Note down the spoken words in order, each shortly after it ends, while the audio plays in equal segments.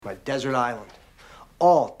My desert island.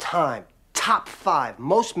 All-time top 5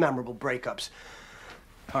 most memorable breakups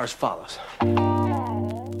are as follows.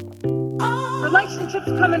 Relationships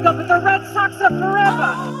come and go, but the Red Sox are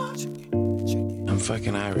forever. I'm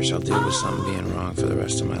fucking Irish. I'll deal with something being wrong for the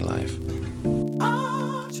rest of my life.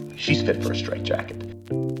 She's fit for a straitjacket.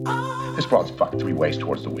 This broad's fucked 3 ways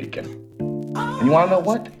towards the weekend. And you wanna know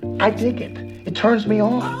what? I dig it. It turns me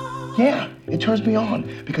on. Yeah, it turns me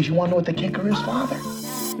on. Because you wanna know what the kicker is, Father?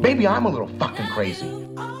 Maybe I'm a little fucking crazy.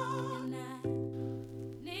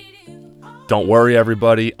 Don't worry,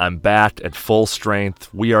 everybody. I'm back at full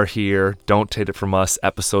strength. We are here. Don't Take It From Us,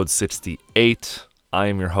 episode 68. I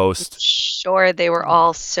am your host. Sure, they were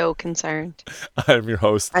all so concerned. I am your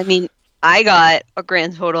host. I mean, I got a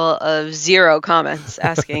grand total of 0 comments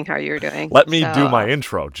asking how you're doing. Let me do my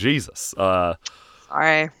intro. Jesus.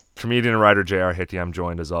 Sorry. Comedian and writer J.R. Hickey. I'm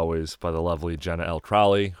joined, as always, by the lovely Jenna L.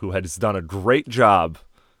 Crowley, who has done a great job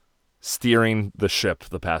steering the ship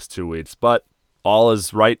the past 2 weeks. But all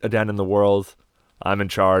is right again in the world. I'm in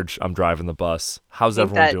charge. I'm driving the bus. How's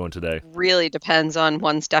everyone doing today? Really depends on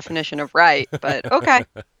one's definition of right, but okay.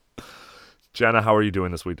 Jenna, how are you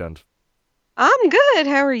doing this weekend? I'm good.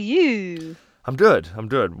 How are you? I'm good.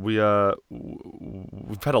 We've had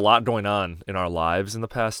a lot going on in our lives in the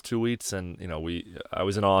past 2 weeks, and I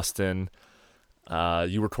was in Austin.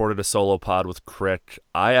 You recorded a solo pod with Crick.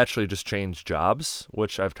 I actually just changed jobs,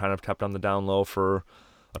 which I've kind of kept on the down low for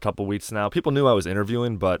a couple weeks now. People knew I was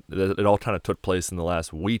interviewing, but it all kind of took place in the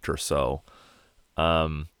last week or so.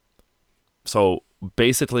 So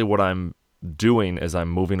basically what I'm doing is I'm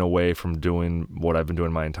moving away from doing what I've been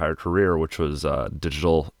doing my entire career, which was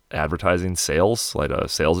digital advertising sales, like a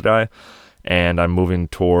sales guy, and I'm moving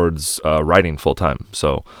towards writing full-time.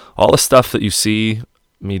 So all the stuff that you see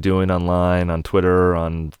me doing online, on Twitter,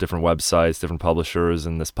 on different websites, different publishers,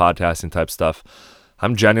 and this podcasting type stuff,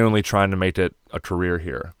 I'm genuinely trying to make it a career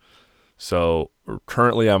here. So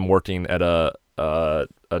currently I'm working at the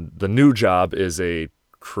new job is a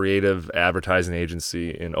creative advertising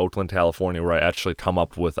agency in Oakland, California, where I actually come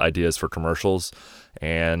up with ideas for commercials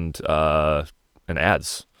and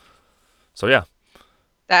ads. So yeah.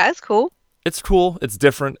 That's cool. It's cool. It's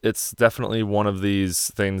different. It's definitely one of these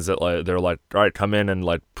things that they're like, all right, come in and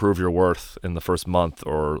prove your worth in the first month,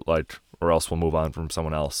 or else we'll move on from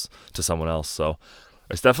someone else to someone else. So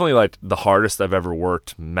it's definitely the hardest I've ever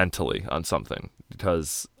worked mentally on something,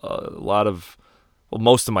 because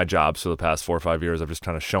most of my jobs for the past 4 or 5 years, I've just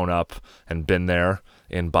kind of shown up and been there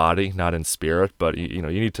in body, not in spirit. But you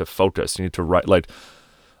need to focus. You need to write.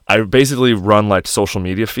 I basically run social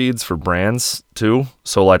media feeds for brands too.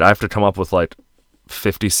 So I have to come up with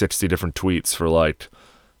 50, 60 different tweets for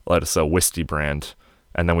let's say a whiskey brand,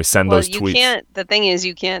 and then we send those tweets. The thing is,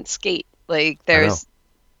 you can't skate.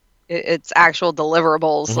 It's actual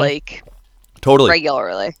deliverables totally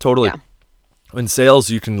regularly. Totally. Yeah. In sales,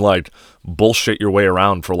 you can bullshit your way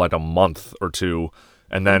around for a month or two,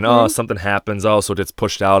 and then something happens. So it gets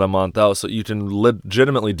pushed out a month. So you can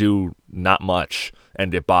legitimately do not much and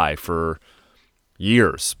get by for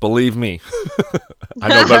years. Believe me, I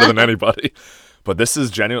know better than anybody. But this is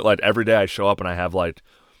genuine. Every day I show up and I have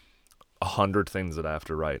 100 things that I have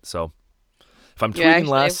to write. So if I'm tweeting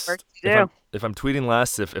less, if I'm tweeting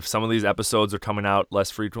less, if some of these episodes are coming out less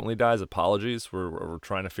frequently, guys, apologies. We're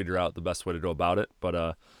trying to figure out the best way to go about it.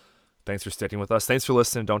 But thanks for sticking with us. Thanks for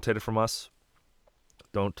listening. Don't Take It From Us.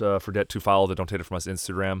 Don't forget to follow the Don't Take It From Us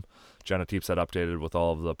Instagram. Jenna keeps that updated with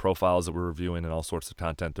all of the profiles that we're reviewing and all sorts of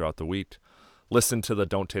content throughout the week. Listen to the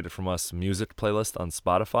Don't Take It From Us music playlist on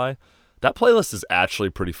Spotify. That playlist is actually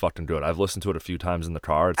pretty fucking good. I've listened to it a few times in the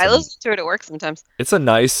car. I listen to it at work sometimes. It's a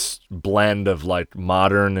nice blend of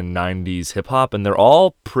modern and 90s hip hop, and they're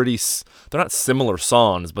all pretty. They're not similar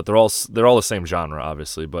songs, but they're all the same genre,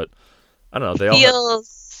 obviously. But I don't know. They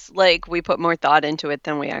feels like we put more thought into it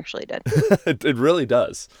than we actually did. It really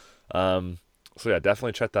does. So yeah,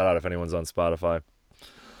 definitely check that out if anyone's on Spotify.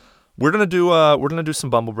 We're gonna do some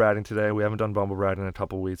Bumblebraggin today. We haven't done Bumblebraggin in a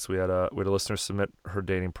couple weeks. We had a listener submit her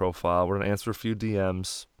dating profile. We're gonna answer a few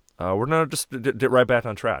DMs. We're gonna just get right back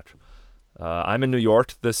on track. I'm in New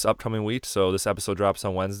York this upcoming week, so this episode drops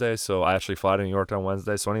on Wednesday. So I actually fly to New York on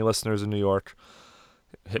Wednesday. So any listeners in New York,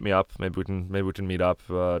 hit me up. Maybe we can meet up,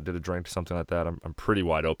 get a drink, something like that. I'm pretty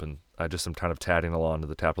wide open. I just am kind of tagging along to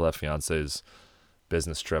the Capital F Fiance's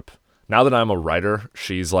business trip. Now that I'm a writer,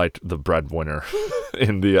 she's the breadwinner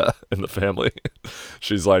in the family.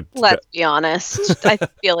 She's let's be honest. I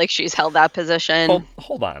feel like she's held that position.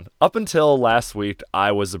 Hold on. Up until last week,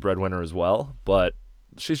 I was the breadwinner as well, but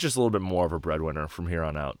she's just a little bit more of a breadwinner from here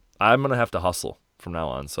on out. I'm gonna have to hustle from now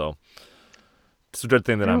on. So It's a good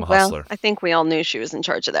thing that I'm a Well, hustler. I think we all knew she was in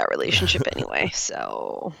charge of that relationship anyway.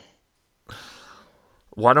 So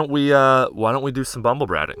Why don't we do some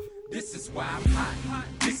bumblebragging? This is why I'm hot.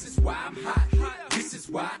 This is why I'm hot. This is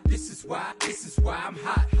why I'm hot. This is why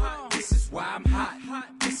I'm hot.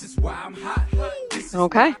 This is why I'm hot.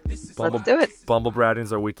 okay, let's do it. Bumblebragging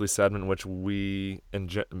is our weekly segment in which we and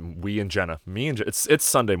Jenna, it's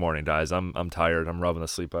Sunday morning, guys. I'm tired. I'm rubbing the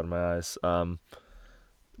sleep out of my eyes.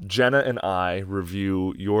 Jenna and I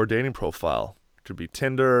review your dating profile. It could be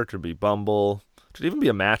Tinder, it could be Bumble, it could even be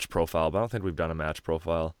a Match profile, but I don't think we've done a Match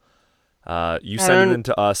profile. You send it in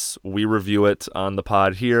to us. We review it on the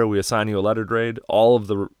pod here. We assign you a letter grade. All of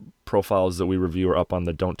the profiles that we review are up on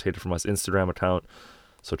the Don't Take It From Us Instagram account.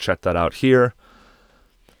 So check that out here.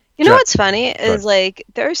 You know what's funny is like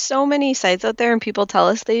there's so many sites out there and people tell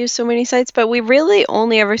us they use so many sites, but we really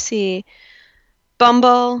only ever see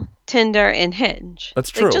Bumble, Tinder, and Hinge.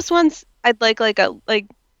 That's true. Like just once I'd like a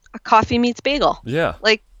coffee meets bagel. Yeah.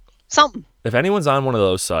 Like something. If anyone's on one of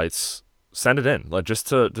those sites, send it in. Like just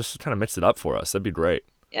to kind of mix it up for us. That'd be great.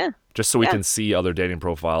 Yeah. Just so we can see other dating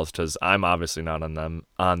profiles, because I'm obviously not on them,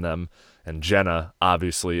 and Jenna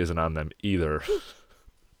obviously isn't on them either.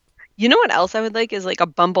 You know what else I would like is like a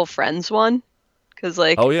Bumble Friends one, because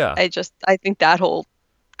like I think that whole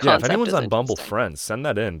concept if anyone's is on Bumble interesting. Friends, send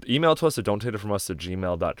that in. Email to us at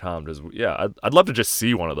don'ttakeitfromus@gmail.com. I'd love to just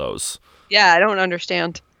see one of those. Yeah, I don't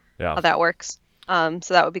understand Yeah. how that works. So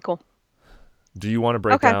that would be cool. Do you want to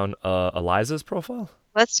break down Eliza's profile?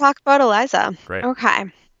 Let's talk about Eliza. Great. Okay.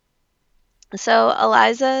 So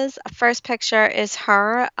Eliza's first picture is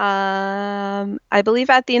her, I believe,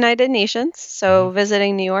 at the United Nations, so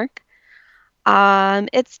visiting New York.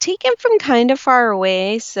 It's taken from kind of far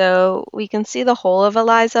away, so we can see the whole of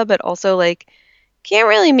Eliza, but also like can't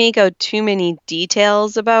really make out too many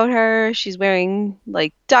details about her. She's wearing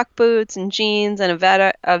like duck boots and jeans and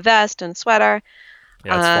a vest and a sweater.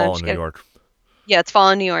 Yeah, it's fall in New York. Yeah, it's fall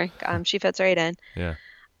in New York. She fits right in. Yeah.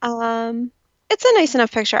 It's a nice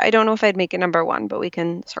enough picture. I don't know if I'd make it number one, but we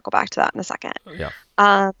can circle back to that in a second. Yeah.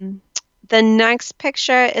 The next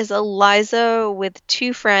picture is Eliza with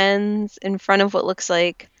two friends in front of what looks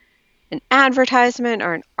like an advertisement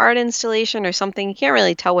or an art installation or something. You can't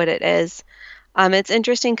really tell what it is. It's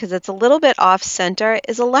interesting because it's a little bit off center.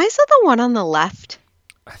 Is Eliza the one on the left?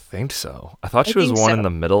 I think so. I thought she was one in the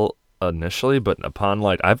middle initially, but upon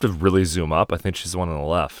I have to really zoom up. I think she's the one on the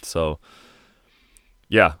left. So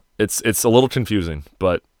yeah, it's a little confusing,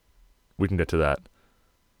 but we can get to that.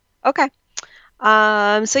 Okay.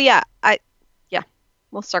 So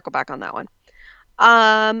we'll circle back on that one.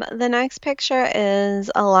 The next picture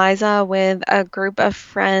is Eliza with a group of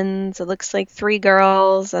friends. It looks like 3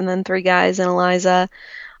 girls and then 3 guys and Eliza.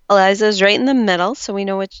 Eliza's right in the middle, so we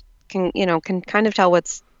know can kind of tell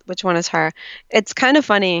which one is her. It's kind of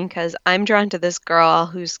funny because I'm drawn to this girl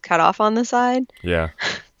who's cut off on the side. Yeah.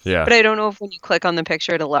 Yeah. But I don't know if when you click on the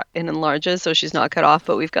picture it enlarges, so she's not cut off,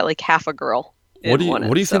 but we've got like half a girl. What do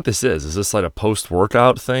you think this is? Is this like a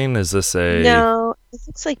post-workout thing? Is this a... No, it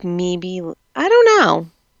looks like maybe... I don't know.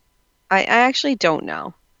 I actually don't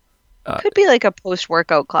know. It could be like a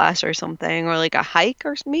post-workout class or something, or like a hike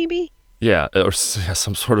or maybe. Yeah, or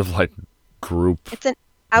some sort of like group. It's an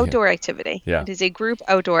outdoor activity. Yeah. It is a group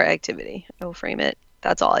outdoor activity. I will frame it.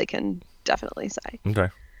 That's all I can definitely say. Okay.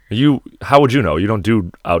 How would you know? You don't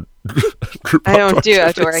do group I don't do activities.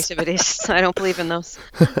 outdoor activities. I don't believe in those.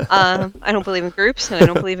 I don't believe in groups, and I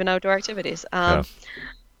don't believe in outdoor activities.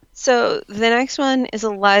 So the next one is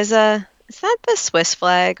Eliza. Is that the Swiss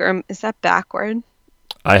flag, or is that backward?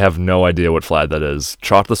 I have no idea what flag that is.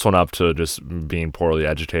 Chalk this one up to just being poorly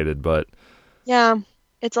educated, but... Yeah,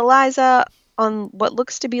 it's Eliza on what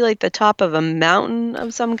looks to be like the top of a mountain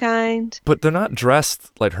of some kind. But they're not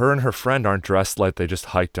dressed, like her and her friend aren't dressed like they just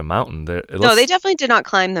hiked a mountain. No, they definitely did not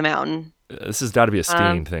climb the mountain. This has got to be a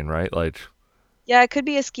skiing thing, right? Like... Yeah, it could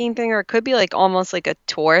be a skiing thing, or it could be like almost like a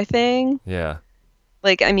tour thing. Yeah.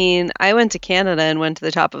 Like, I mean, I went to Canada and went to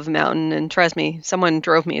the top of a mountain, and trust me, someone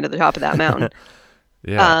drove me to the top of that mountain.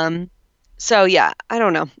 Yeah. So yeah, I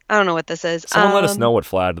don't know. I don't know what this is. Someone let us know what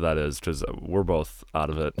flag that is, because we're both out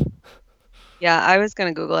of it. Yeah, I was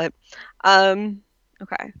gonna Google it.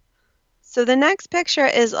 Okay. So the next picture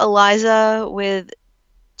is Eliza with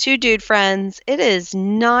 2 dude friends. It is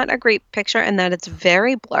not a great picture in that it's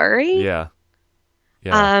very blurry. Yeah.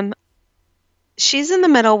 Yeah. She's in the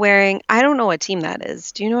middle wearing, I don't know what team that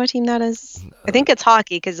is. Do you know what team that is? I think it's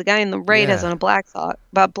hockey because the guy in the right has on a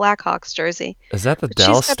Blackhawks jersey. Is that the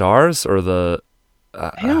Dallas Stars or the...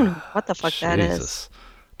 I don't know what the fuck that is.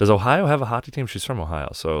 Does Ohio have a hockey team? She's from Ohio,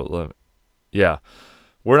 so yeah.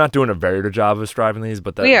 We're not doing a very good job of describing these,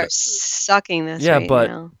 but We are sucking this yeah, right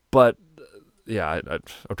now. but yeah,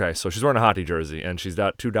 okay. So she's wearing a hockey jersey, and she's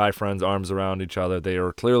got two guy friends, arms around each other. They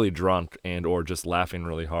are clearly drunk and or just laughing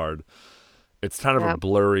really hard. It's kind of a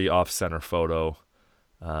blurry, off-center photo.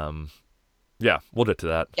 Yeah, we'll get to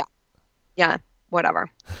that. Yeah,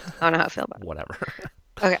 whatever. I don't know how I feel about it. Whatever.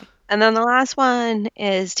 Okay. And then the last one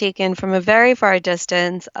is taken from a very far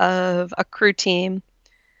distance of a crew team.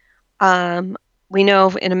 We know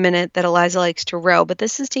in a minute that Eliza likes to row, but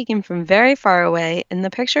this is taken from very far away, and the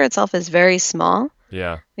picture itself is very small.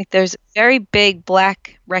 Yeah. Like there's very big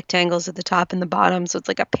black rectangles at the top and the bottom, so it's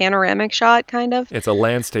like a panoramic shot, kind of. It's a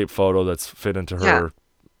landscape photo that's fit into her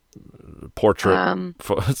portrait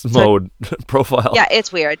profile. Yeah,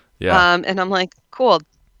 it's weird. Yeah. And I'm like, cool.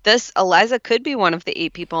 This Eliza could be one of the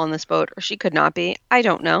 8 people on this boat, or she could not be. I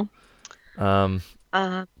don't know. So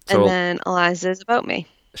and then Eliza is about me.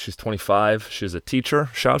 She's 25. She's a teacher.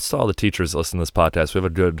 Shouts to all the teachers that listen to this podcast. We have a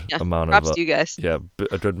good amount props of to you guys. Yeah,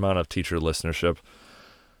 a good amount of teacher listenership.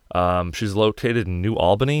 She's located in New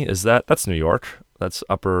Albany. That's New York? That's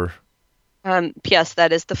upper. Yes,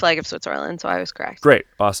 that is the flag of Switzerland. So I was correct. Great,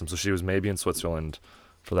 awesome. So she was maybe in Switzerland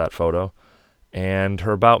for that photo. And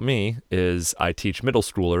her about me is I teach middle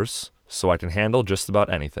schoolers, so I can handle just about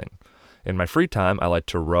anything. In my free time, I like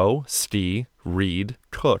to row, ski, read,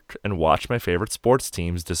 cook, and watch my favorite sports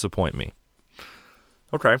teams disappoint me.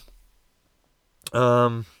 Okay.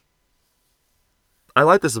 I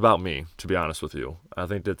like this about me, to be honest with you. I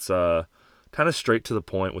think it's kind of straight to the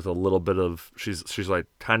point with a little bit of she's like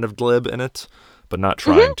kind of glib in it, but not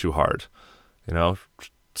trying too hard. You know,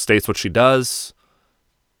 states what she does,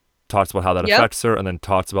 talks about how that affects her, and then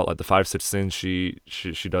talks about like the 5-6 things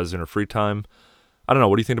she does in her free time. I don't know.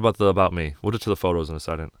 What do you think about the about me? We'll get to the photos in a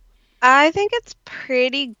second. I think it's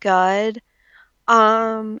pretty good.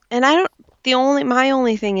 And my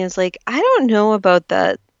only thing is like I don't know about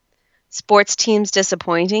the sports teams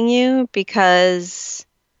disappointing you because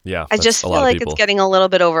I just feel like it's getting a little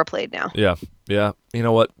bit overplayed now. Yeah. You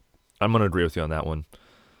know what? I'm gonna agree with you on that one.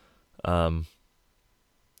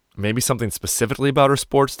 Maybe something specifically about her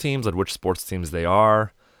sports teams, like which sports teams they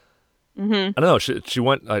are. Mm-hmm. I don't know. She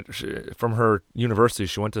went from her university.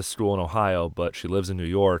 She went to school in Ohio, but she lives in New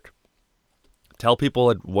York. Tell people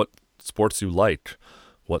like, what sports you like,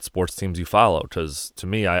 what sports teams you follow. Because to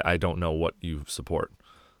me, I don't know what you support,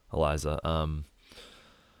 Eliza.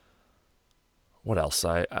 What else?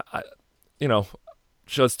 I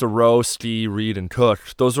just to row, ski, read, and cook.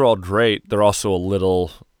 Those are all great. They're also a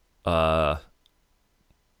little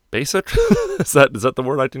basic. Is that the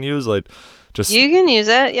word I can use? Like, just you can use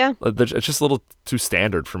it, yeah. It's just a little too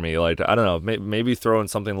standard for me. Like, I don't know, maybe throw in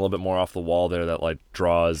something a little bit more off the wall there that like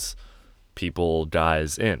draws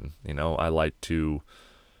guys in. You know, I like to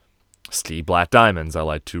ski black diamonds. I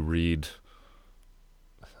like to read.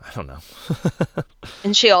 I don't know.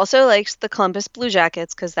 And she also likes the Columbus Blue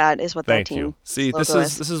Jackets because that is what that team. Thank you. See, this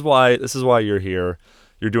is why you're here.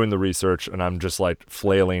 You're doing the research, and I'm just like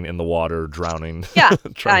flailing in the water, drowning. Yeah,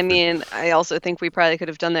 I mean, I also think we probably could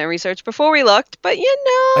have done that research before we looked, but you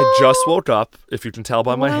know. I just woke up. If you can tell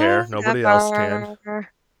by my hair, nobody else can.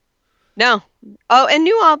 No. Oh, and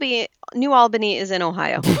New Albany is in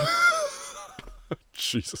Ohio.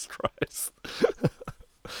 Jesus Christ.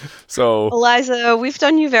 So Eliza, we've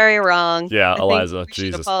done you very wrong. Yeah, I Eliza, think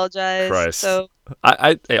Jesus apologize. Christ. So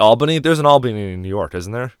Albany. There's an Albany in New York,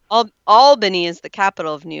 isn't there? Albany is the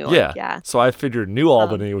capital of New York. Yeah. So I figured New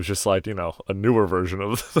Albany was just like a newer version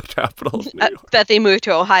of the capital of New York. That they moved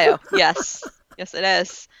to Ohio. Yes, yes, it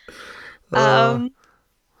is. So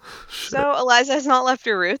Eliza has not left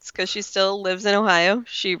her roots because she still lives in Ohio.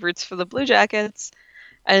 She roots for the Blue Jackets,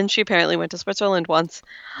 and she apparently went to Switzerland once.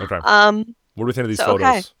 Okay. What do we think of these photos?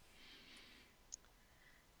 Okay.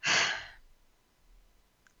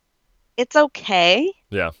 It's okay.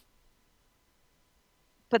 Yeah.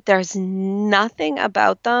 But there's nothing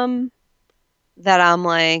about them that I'm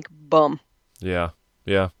like, boom. Yeah.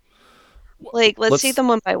 Like, let's see them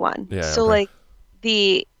one by one. Yeah, so, okay. like,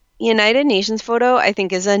 the United Nations photo, I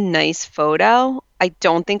think, is a nice photo. I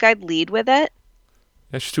don't think I'd lead with it.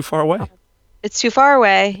 Yeah, she's too far away. It's too far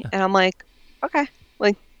away, and I'm like, okay.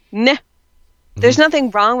 Like, nah. There's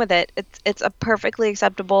nothing wrong with it. It's a perfectly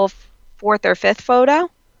acceptable 4th or 5th photo.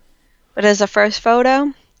 But as a first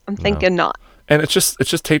photo, I'm thinking not. And it's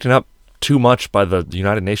just taken up too much by the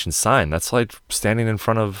United Nations sign. That's like standing in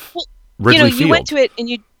front of Wrigley Field. You went to it and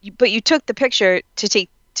you took the picture to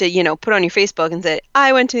put on your Facebook and said,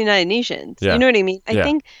 I went to the United Nations. Yeah. You know what I mean? I Yeah.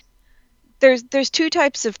 think there's two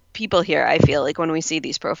types of people here, I feel like, when we see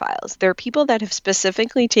these profiles. There are people that have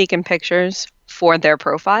specifically taken pictures for their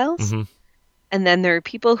profiles. Mm-hmm. And then there are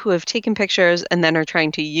people who have taken pictures and then are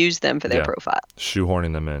trying to use them for their Yeah. profile.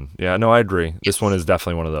 Shoehorning them in. Yeah, no, I agree. This one is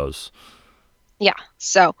definitely one of those. Yeah.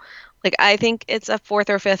 So, like, I think it's a fourth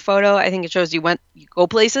or fifth photo. I think it shows you go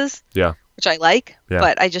places, Yeah. which I like, Yeah.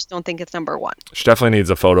 but I just don't think it's number one. She definitely needs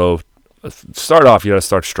a photo. Start off, you got to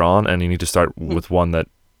start strong, and you need to start with one that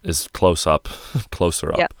is closer up.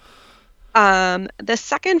 Yep. The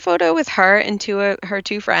second photo with her and her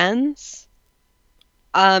two friends,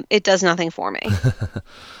 it does nothing for me.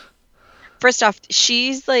 First off,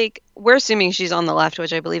 she's like, we're assuming she's on the left,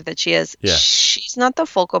 which I believe that she is. Yeah. She's not the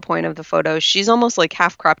focal point of the photo. She's almost like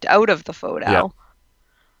half cropped out of the photo.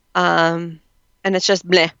 Yeah. And it's just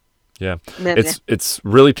bleh. Yeah. Bleh, bleh. It's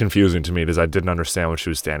really confusing to me because I didn't understand what she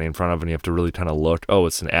was standing in front of, and you have to really kind of look. Oh,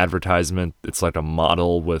 it's an advertisement. It's like a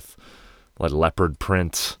model with like leopard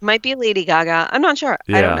print. Might be Lady Gaga. I'm not sure.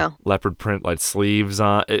 Yeah, I don't know. leopard print, like sleeves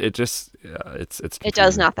on. It just, it's It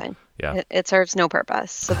does confusing. nothing. Yeah. It serves no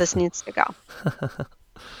purpose. So this needs to go.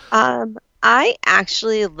 I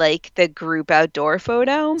actually like the group outdoor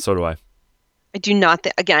photo. So do I. I do not,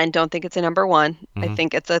 don't think it's a number one. I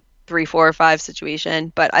think it's a 3, 4, or 5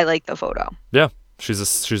 situation, but I like the photo. Yeah, she's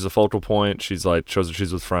a focal point. She's like shows that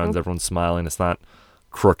she's with friends. Everyone's smiling. It's not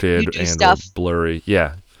crooked You do and or stuff. blurry.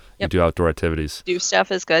 Yeah, you do outdoor activities. Do stuff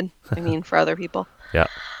is good. I mean, for other people. Yeah,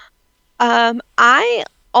 I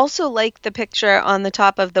also like the picture on the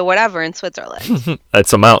top of the whatever in Switzerland.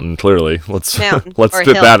 it's a mountain. Clearly, let's Mountain let's or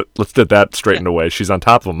get hill. that. Let's get that straightened away. She's on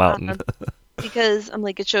top of a mountain. Because I'm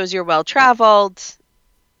like, it shows you're well traveled.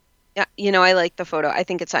 Yeah, I like the photo. I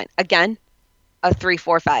think it's fine. Again, a 3,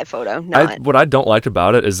 4, 5 photo. What I don't like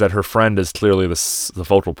about it is that her friend is clearly the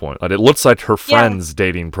focal point. Like it looks like her friend's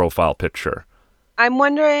dating profile picture. I'm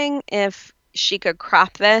wondering if she could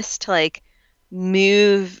crop this to like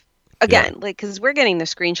move again, like because we're getting the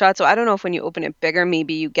screenshot, so I don't know if when you open it bigger,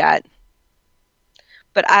 maybe you get.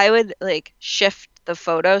 But I would like shift the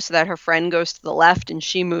photo so that her friend goes to the left and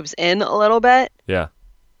she moves in a little bit. Yeah.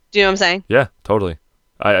 Do you know what I'm saying? Yeah, totally.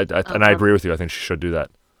 And I agree with you. I think she should do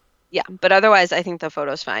that. Yeah, but otherwise, I think the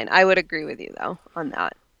photo's fine. I would agree with you though on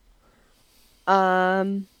that.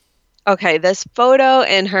 Okay, this photo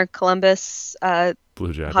in her Columbus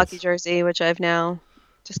Blue Jackets. hockey jersey, which I've now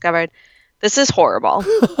discovered, this is horrible.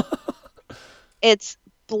 It's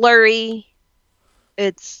blurry.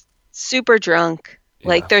 It's super drunk.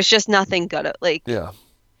 Like there's just nothing good. Like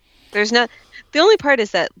there's not. The only part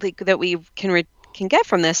is that like that we can get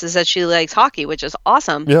from this is that she likes hockey, which is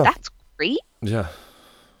awesome. Yeah. That's great. Yeah.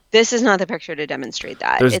 This is not the picture to demonstrate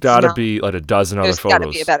that. There's got to be like a dozen other There's photos. got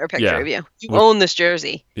to be a better picture of you. You own this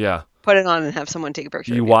jersey. Yeah. Put it on and have someone take a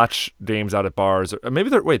picture. You of watch dames out at bars, or maybe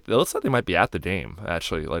they're it looks like they might be at the dame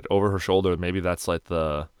actually, like over her shoulder. Maybe that's like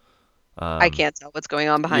the. I can't tell what's going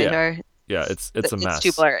on behind her. Yeah, it's a mess. It's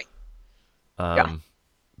too blurry.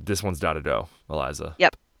 This one's Dada Doe, Eliza.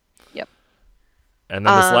 Yep. And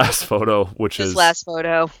then this last photo, which This is last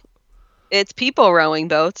photo, it's people rowing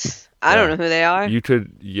boats. I don't know who they are.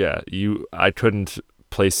 I couldn't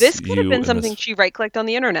place This could have you been in something this- she right-clicked on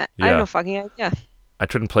the internet. I Yeah. have no fucking idea. I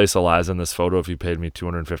couldn't place Eliza in this photo if you paid me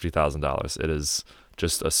 $250,000. It is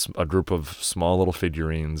just a group of small little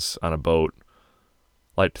figurines on a boat,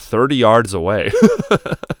 like 30 yards away.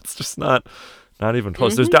 It's just not even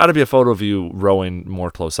close. There's got to be a photo of you rowing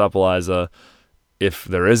more close up, Eliza. If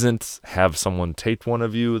there isn't, have someone take one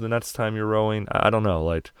of you the next time you're rowing. I don't know.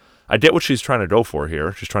 Like, I get what she's trying to go for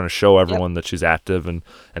here. She's trying to show everyone that she's active and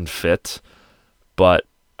fit, but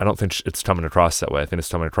I don't think it's coming across that way. I think it's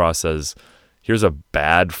coming across as here's a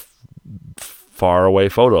bad, far away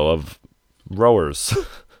photo of rowers.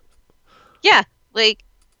 Yeah, like,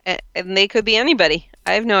 and they could be anybody.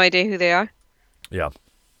 I have no idea who they are. Yeah.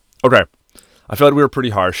 Okay. I feel like we were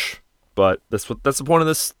pretty harsh, but that's the point of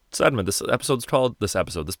this segment. This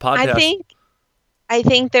podcast. I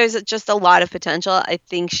think there's just a lot of potential. I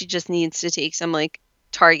think she just needs to take some like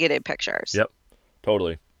targeted pictures. Yep.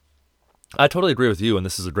 Totally. I totally agree with you, and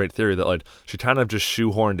this is a great theory that like she kind of just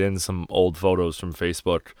shoehorned in some old photos from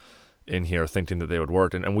Facebook in here thinking that they would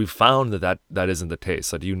work, and we've found that isn't the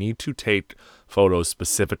case. Like you need to take photos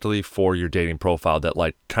specifically for your dating profile that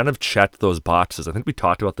like kind of check those boxes. I think we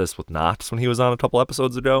talked about this with Knox when he was on a couple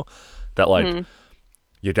episodes ago, that like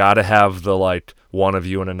you got to have the like one of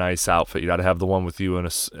you in a nice outfit, you got to have the one with you at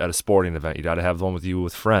a sporting event, you got to have the one with you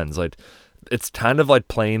with friends. Like it's kind of like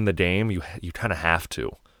playing the game. You kind of have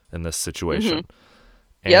to in this situation.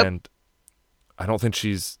 And I don't think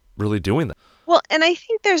she's really doing that. Well, and I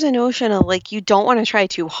think there's a notion of like you don't want to try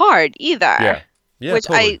too hard either. Yeah, which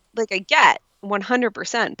totally. I get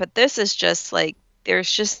 100%. But this is just like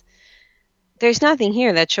there's nothing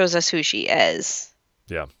here that shows us who she is.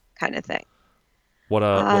 Yeah. Kind of thing. What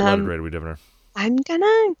letter grade are we giving her? I'm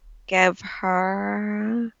gonna give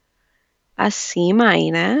her a C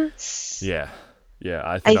minus. Yeah.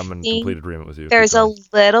 I think I'm in complete agreement with you. There's a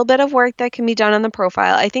little bit of work that can be done on the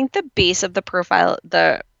profile. I think the base of the profile,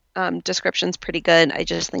 the description's pretty good. I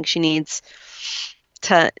just think she needs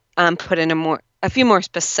to put in a few more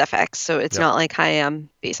specifics, so it's not like hi, I'm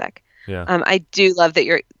basic. Yeah. I do love that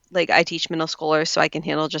you're like, I teach middle schoolers, so I can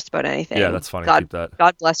handle just about anything. Yeah, that's funny. God, Keep that.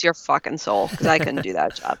 God bless your fucking soul, because I couldn't do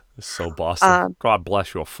that job. It's so Boston. God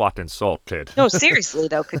bless your fucking soul, kid. No, seriously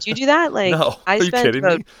though, could you do that? Like, No, I are you spent kidding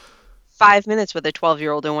about me? 5 minutes with a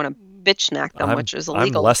 12-year-old and want to bitch snack them, which is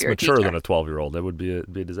illegal. I'm less if you're mature a teacher. than a 12-year-old. That would be a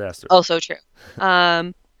disaster. Also true.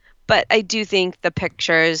 But I do think the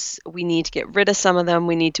pictures, we need to get rid of some of them.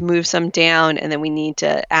 We need to move some down, and then we need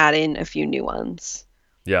to add in a few new ones.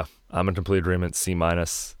 Yeah, I'm in complete agreement. C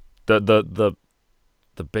minus. The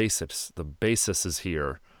basis is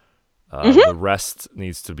here. The rest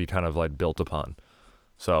needs to be kind of like built upon.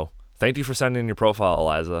 So thank you for sending in your profile,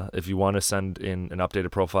 Eliza. If you want to send in an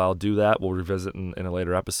updated profile, do that. We'll revisit in a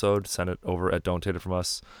later episode. Send it over at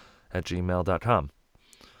don'ttake.it@gmail.com.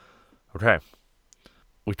 Okay.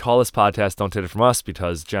 We call this podcast Don't Take It From Us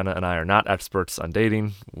because Jenna and I are not experts on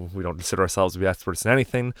dating. We don't consider ourselves to be experts in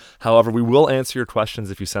anything. However, we will answer your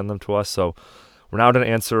questions if you send them to us. So we're now going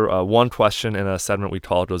to answer one question in a segment we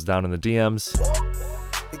call It Goes Down in the DMs.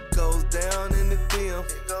 It goes down in the DM.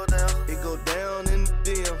 It go down in the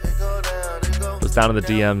DM. It go down. Goes Down in the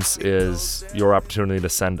DMs is your opportunity to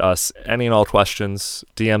send us any and all questions.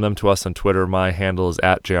 DM them to us on Twitter. My handle is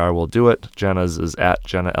 @JRWillDoIt. Jenna's is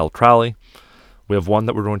 @JennaLCrowley. We have one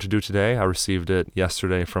that we're going to do today. I received it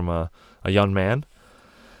yesterday from a young man.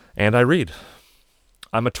 And I read,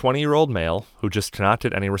 I'm a 20-year-old male who just cannot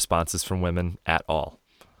get any responses from women at all.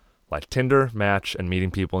 Like Tinder, Match, and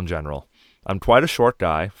meeting people in general. I'm quite a short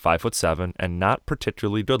guy, 5'7", and not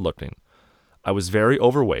particularly good looking. I was very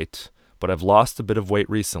overweight, but I've lost a bit of weight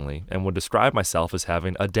recently and would describe myself as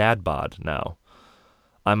having a dad bod now.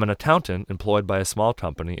 I'm an accountant employed by a small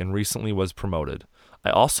company and recently was promoted. I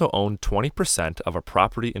also own 20% of a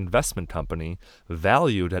property investment company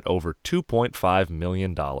valued at over $2.5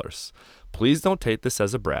 million. Please don't take this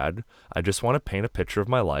as a brag. I just want to paint a picture of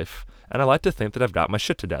my life, and I like to think that I've got my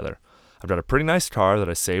shit together. I've got a pretty nice car that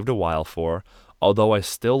I saved a while for, although I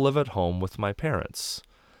still live at home with my parents.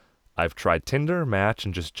 I've tried Tinder, Match,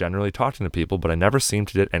 and just generally talking to people, but I never seem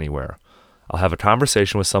to get anywhere. I'll have a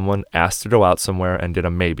conversation with someone, ask to go out somewhere, and get a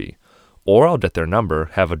maybe. Or I'll get their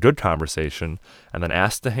number, have a good conversation, and then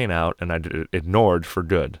ask to hang out, and I get ignored for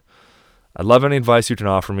good. I'd love any advice you can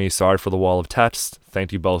offer me. Sorry for the wall of text.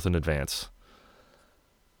 Thank you both in advance.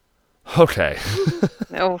 Okay.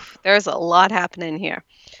 Oh, there's a lot happening here.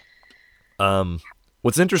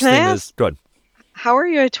 What's interesting is... Good. How are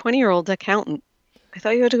you a 20-year-old accountant? I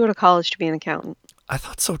thought you had to go to college to be an accountant. I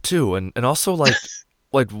thought so too. And also, like,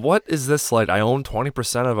 like, what is this? Like, I own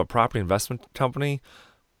 20% of a property investment company,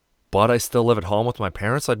 but I still live at home with my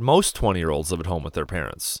parents? Like, most 20-year-olds live at home with their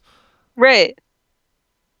parents. Right.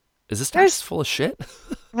 Is this guy full of shit?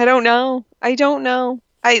 I don't know. I don't know.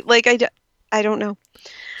 I don't know.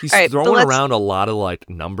 He's right, throwing around a lot of, like,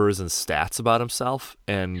 numbers and stats about himself.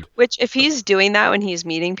 And which, if he's doing that when he's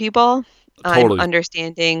meeting people, totally. I'm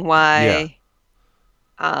understanding why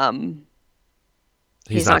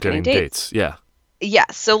he's not getting dates. Yeah. Yeah,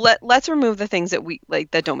 so let's remove the things that we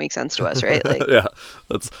like that don't make sense to us, right? Like, yeah,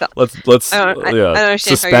 let's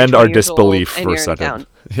suspend our disbelief for a second.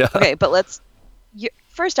 Yeah. Okay, but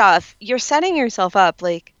first off, you're setting yourself up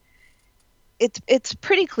like it's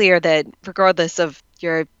pretty clear that regardless of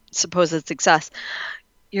your supposed success,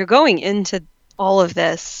 you're going into all of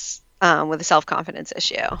this with a self-confidence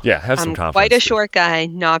issue. Yeah, have some confidence. Quite a short guy,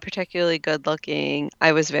 not particularly good looking.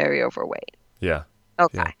 I was very overweight. Yeah.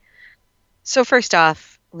 Okay. Yeah. So first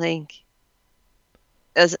off, like,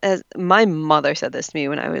 as my mother said this to me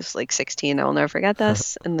when I was like 16, I'll never forget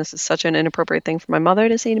this, and this is such an inappropriate thing for my mother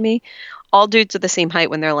to say to me. All dudes are the same height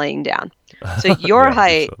when they're laying down. So your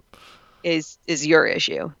height is your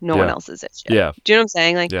issue, no one else's issue. Yeah. Do you know what I'm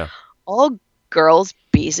saying? Like, all girls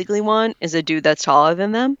basically want is a dude that's taller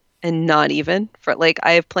than them, and not even for like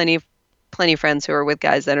I have plenty of friends who are with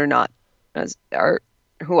guys that are not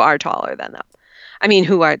who are taller than them. I mean,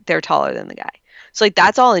 they're taller than the guy. So like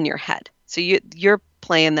that's all in your head. So you're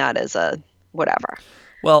playing that as a whatever.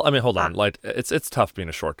 Well, I mean, hold on. Like it's tough being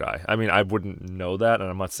a short guy. I mean, I wouldn't know that, and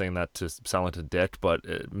I'm not saying that to sound like a dick,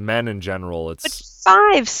 but men in general, it's. But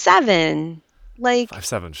 5'7", like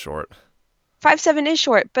 5'7" short. 5'7" is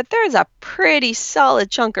short, but there's a pretty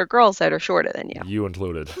solid chunk of girls that are shorter than you. You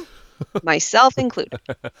included. Myself included.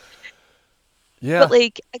 Yeah. But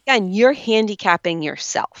like again, you're handicapping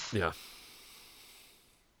yourself. Yeah.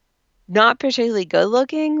 Not particularly good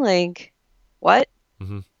looking, like what?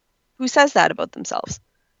 Mm-hmm. Who says that about themselves?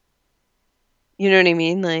 You know what I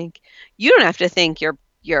mean? Like you don't have to think you're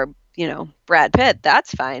Brad Pitt,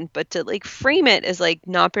 that's fine, but to like frame it as like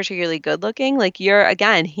not particularly good looking, like you're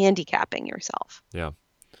again handicapping yourself. Yeah.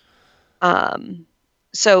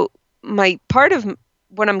 So my part of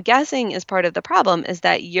what I'm guessing is part of the problem is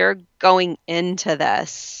that you're going into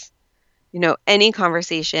this, any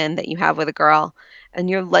conversation that you have with a girl, and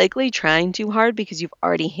you're likely trying too hard because you've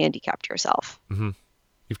already handicapped yourself. Mm-hmm.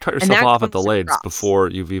 You've cut And yourself that off at the comes legs across. before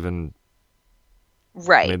you've even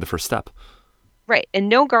Right. made the first step. Right. And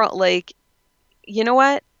no girl, like, you know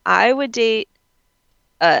what? I would date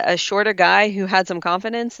a shorter guy who had some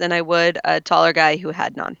confidence than I would a taller guy who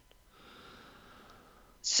had none.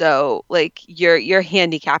 So, like, you're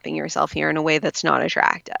handicapping yourself here in a way that's not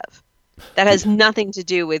attractive. That has nothing to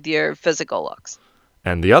do with your physical looks.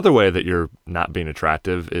 And the other way that you're not being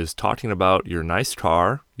attractive is talking about your nice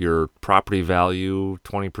car, your property value,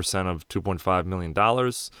 20% of $2.5 million,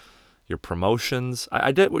 your promotions.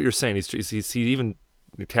 I get what you're saying. He's even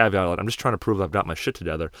caveat, I'm just trying to prove that I've got my shit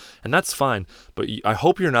together. And that's fine. But I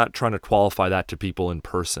hope you're not trying to qualify that to people in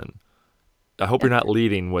person. I hope you're not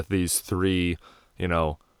leading with these three, You've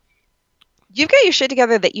got your shit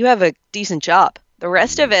together that you have a decent job. The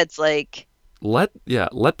rest of it's like... Let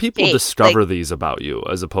people Hey, discover these about you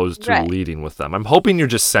as opposed to Right. leading with them. I'm hoping you're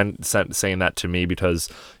just saying that to me because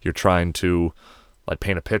you're trying to like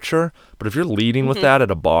paint a picture. But if you're leading with that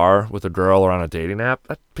at a bar with a girl or on a dating app,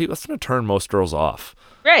 that's going to turn most girls off.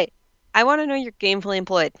 Right. I want to know you're gainfully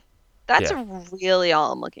employed. That's Yeah. really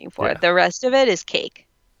all I'm looking for. Yeah. The rest of it is cake.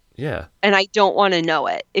 Yeah, And I don't want to know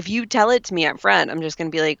it. If you tell it to me up front, I'm just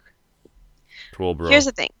going to be like, cool, bro. here's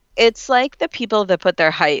the thing. It's like the people that put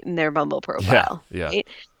their height in their Bumble profile. Yeah. Right?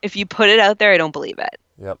 If you put it out there, I don't believe it.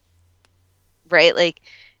 Yep. Right? Like,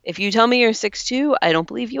 if you tell me you're 6'2", I don't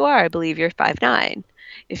believe you are. I believe you're 5'9".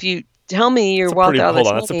 If you tell me you're Hold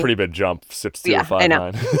on, that's a money, pretty big jump. 6'2", Yeah, I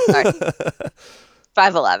know. 5'9".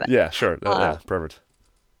 5'11". Yeah, sure. Yeah, perfect.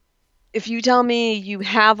 If you tell me you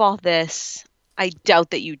have all this, I doubt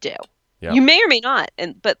that you do. Yeah. You may or may not,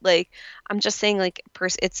 but like I'm just saying, like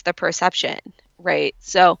it's the perception, right?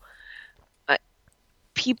 So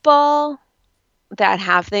people that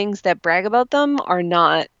have things that brag about them are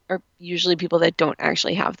usually people that don't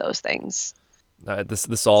actually have those things.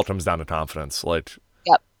 This all comes down to confidence. Like,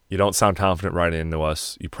 Yep. you don't sound confident writing into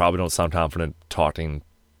us. You probably don't sound confident talking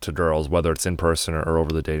to girls, whether it's in person or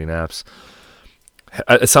over the dating apps.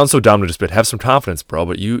 It sounds so dumb to just have some confidence, bro,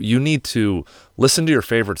 but you need to listen to your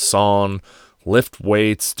favorite song, lift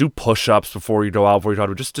weights, do push-ups before you go out, before you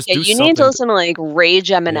talk. Just do You something. need to listen to like Rage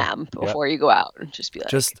Eminem before you go out and just be like,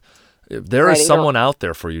 There ready is to someone out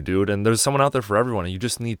there for you, dude, and there's someone out there for everyone, and you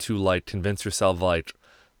just need to like convince yourself like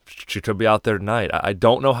she could be out there tonight. I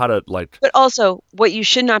don't know how to like. But also, what you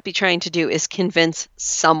should not be trying to do is convince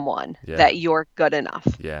someone that you're good enough.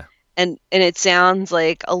 Yeah. And it sounds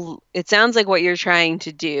like what you're trying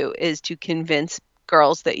to do is to convince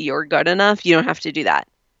girls that you're good enough. You don't have to do that.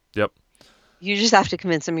 Yep. You just have to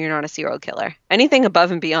convince them you're not a serial killer. Anything above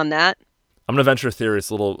and beyond that. I'm gonna venture a theory. It's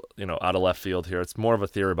a little, out of left field here. It's more of a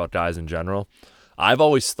theory about guys in general. I've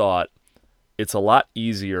always thought it's a lot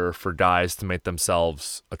easier for guys to make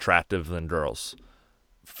themselves attractive than girls,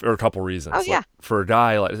 for a couple reasons. Oh, yeah. Like, for a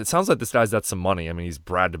guy, like, it sounds like this guy's got some money. I mean, he's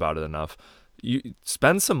bragged about it enough. You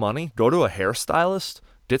spend some money, go to a hairstylist,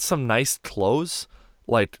 get some nice clothes.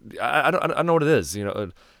 Like, I don't know what it is.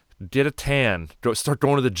 Get a tan, start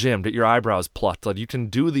going to the gym, get your eyebrows plucked. Like, you can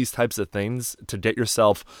do these types of things to get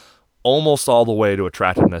yourself almost all the way to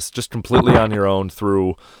attractiveness, just completely on your own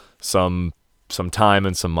through some time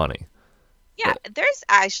and some money. Yeah, there's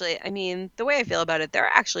actually, the way I feel about it, there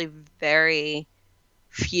are actually very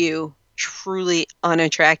few truly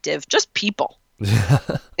unattractive, just people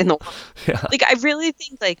in the world. Yeah. Like, I really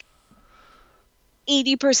think, like,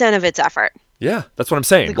 80% of it's effort. Yeah, that's what I'm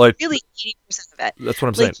saying. Like really 80% of it. That's what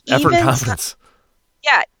I'm saying. Like, Effort and even confidence.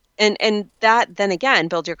 Yeah, and that then again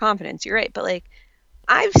builds your confidence. You're right, but like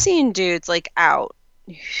I've seen dudes like out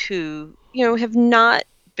who have not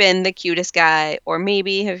been the cutest guy, or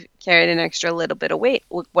maybe have carried an extra little bit of weight,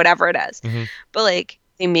 whatever it is. Mm-hmm. But like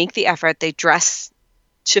they make the effort. They dress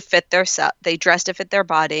to fit their They dress to fit their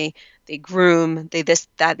body. They groom. They this,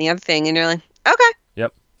 that, and the other thing. And you're like, okay.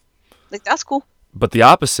 Yep. Like that's cool. But the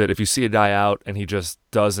opposite, if you see a guy out and he just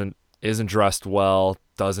isn't dressed well,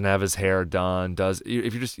 doesn't have his hair done,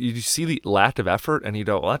 if you see the lack of effort and you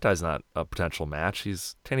go, well, that guy's not a potential match.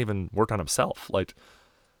 He's can't even work on himself. Like,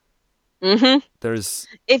 Mm-hmm. There's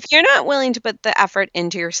If you're not willing to put the effort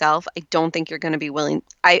into yourself, I don't think you're going to be willing.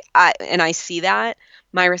 I see that.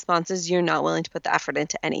 My response is you're not willing to put the effort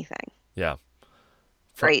into anything. yeah.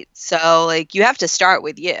 Right. So like you have to start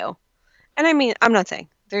with you. And I mean, I'm not saying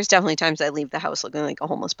there's definitely times I leave the house looking like a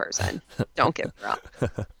homeless person. Don't get me wrong.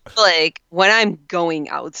 But like when I'm going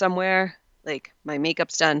out somewhere, like my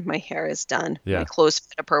makeup's done, my hair is done, Yeah. my clothes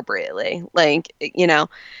fit appropriately. Like, you know,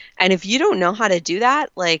 and if you don't know how to do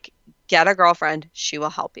that, like get a girlfriend, she will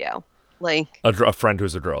help you. Like A friend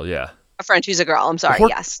who's a girl, yeah. a friend who's a girl, I'm sorry, Or,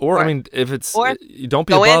 yes. Or I mean, if it's, or you don't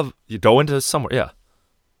be go in. above, you go into somewhere, yeah.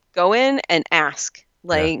 Go in and ask.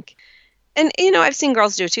 Like, and you know, I've seen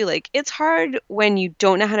girls do it too. Like, it's hard when you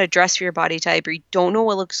don't know how to dress for your body type or you don't know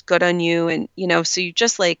what looks good on you. And, you know, so you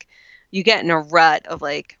just like, you get in a rut of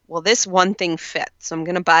like, well, this one thing fits, so I'm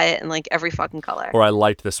going to buy it in like every fucking color. Or I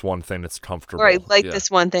like this one thing that's comfortable. Or I like Yeah. this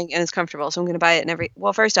one thing and it's comfortable, so I'm going to buy it in every.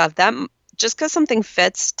 Well, first off, that just because something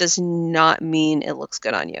fits does not mean it looks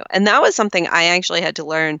good on you. And that was something I actually had to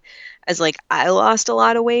learn as like I lost a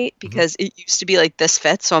lot of weight because it used to be like this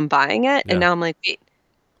fits, so I'm buying it. Yeah. And now I'm like, wait,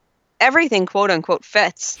 everything quote unquote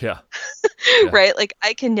fits. Yeah. Right? Like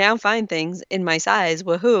I can now find things in my size,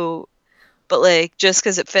 woohoo. But like just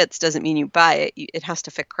because it fits doesn't mean you buy it. It has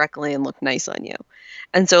to fit correctly and look nice on you.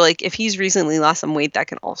 And so like if he's recently lost some weight, that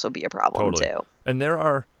can also be a problem Totally. too. And there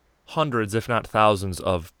are hundreds, if not thousands,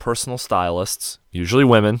 of personal stylists, usually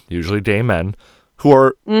women, usually gay men, who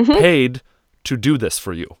are paid to do this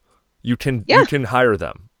for you. You can hire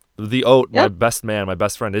them. The Oat, my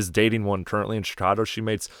best friend, is dating one currently in Chicago. She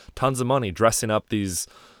makes tons of money dressing up these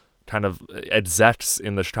kind of execs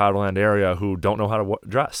in the Chicagoland area who don't know how to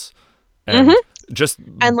dress. And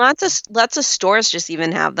And lots of stores just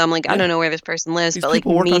even have them. Like I don't know where this person lives, These but like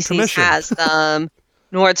people work on Macy's commission. has them,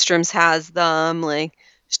 Nordstrom's has them. Like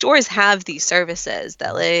stores have these services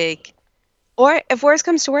that like, or if worse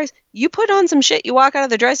comes to worse, you put on some shit, you walk out of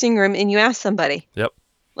the dressing room and you ask somebody. Yep.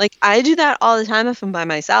 Like I do that all the time if I'm by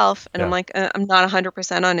myself and I'm Yeah. like I'm not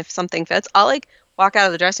 100% on if something fits. I'll like walk out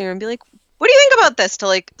of the dressing room and be like, "What do you think about this?" to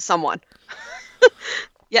like someone.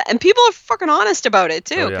 Yeah, and people are fucking honest about it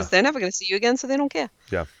too because they're never going to see you again, so they don't care.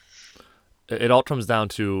 Yeah. It all comes down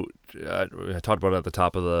to, I talked about it at the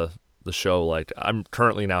top of the show, like I'm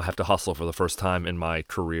currently now have to hustle for the first time in my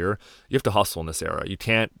career. You have to hustle in this era. You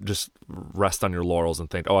can't just rest on your laurels and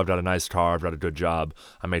think, oh, I've got a nice car, I've got a good job,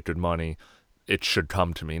 I make good money, it should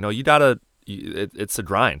come to me. No, you gotta, it's a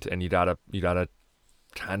grind, and you gotta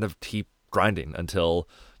kind of keep grinding until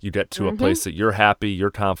you get to a place that you're happy,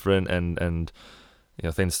 you're confident, and you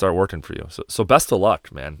know, things start working for you. So best of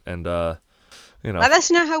luck, man. And you know, Let us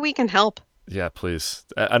know how we can help. yeah, please.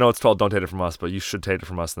 I know it's called Don't Take It From Us, but you should take it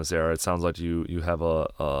from us in this era. It sounds like you have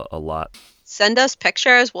a lot. Send us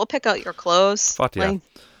pictures. We'll pick out your clothes. Fuck yeah. Like,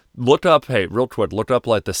 Look up, hey, real quick, look up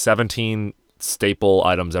like the 17 staple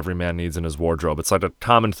items every man needs in his wardrobe. It's like a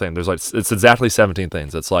common thing. There's like, it's exactly 17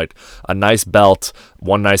 things. It's like a nice belt,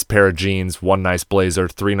 one nice pair of jeans, one nice blazer,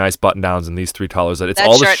 3 nice button downs in these 3 colors. It's that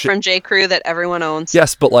all the shirt shit from J. Crew that everyone owns.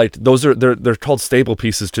 Yes, but like those are they're called staple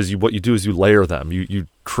pieces because what you do is you layer them. You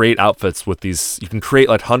create outfits with these. You can create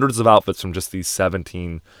like hundreds of outfits from just these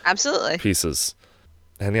 17 Absolutely. pieces.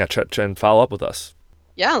 And yeah, and follow up with us,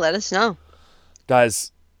 Yeah, let us know.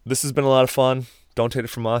 guys. This has been a lot of fun. Don't Take It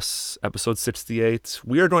From Us, episode 68.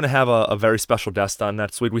 We are going to have a very special guest on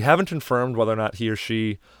next week. We haven't confirmed whether or not he or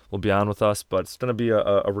she will be on with us, but it's going to be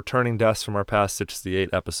a returning guest from our past 68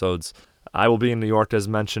 episodes. I will be in New York, as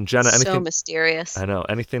mentioned. Jenna, anything? So mysterious. I know.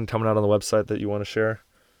 Anything coming out on the website that you want to share?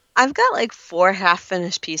 I've got like 4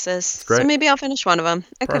 half-finished pieces, Great. so maybe I'll finish one of them.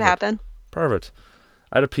 It could Perfect. happen. Perfect.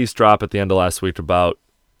 I had a piece drop at the end of last week about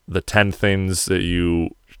the 10 things that you,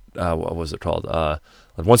 what was it called?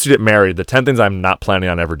 Like once you get married, the 10 things I'm not planning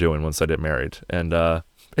on ever doing once I get married. And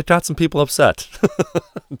it got some people upset,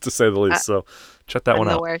 to say the least. So check that one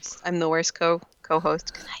out. I'm the worst co-host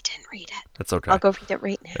because I didn't read it. It's okay. I'll go read it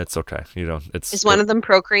right now. It's okay. You know, Is one of them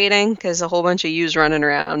procreating? Because a whole bunch of yous running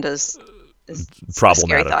around is a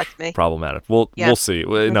scary thought to me. Problematic. Yeah. We'll see.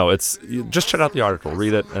 No, just check out the article,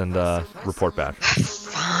 read it, and report back.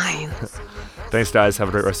 Fine. Thanks, guys. Have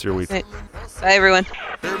a great rest of your week. Right. Bye, everyone.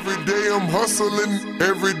 Every day I'm hustling,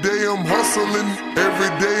 every day I'm hustling,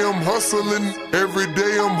 every day I'm hustling, every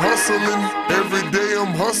day I'm hustling, every day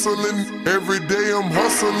I'm hustling, every day I'm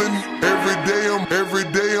hustling, every day I'm hustling,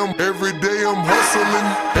 every day I'm hustling,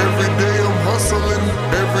 every day I'm hustling,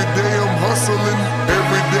 every day I'm hustling,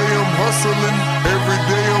 every day I'm hustling, every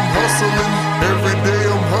day I'm hustling, every day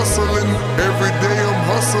I'm hustling, every day I'm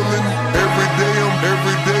hustling, every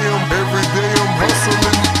day I'm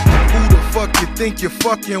hustling. Who the fuck you think think you're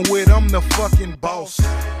fucking with, I'm the fucking boss.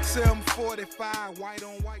 745, white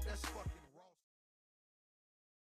on white, that's fucking.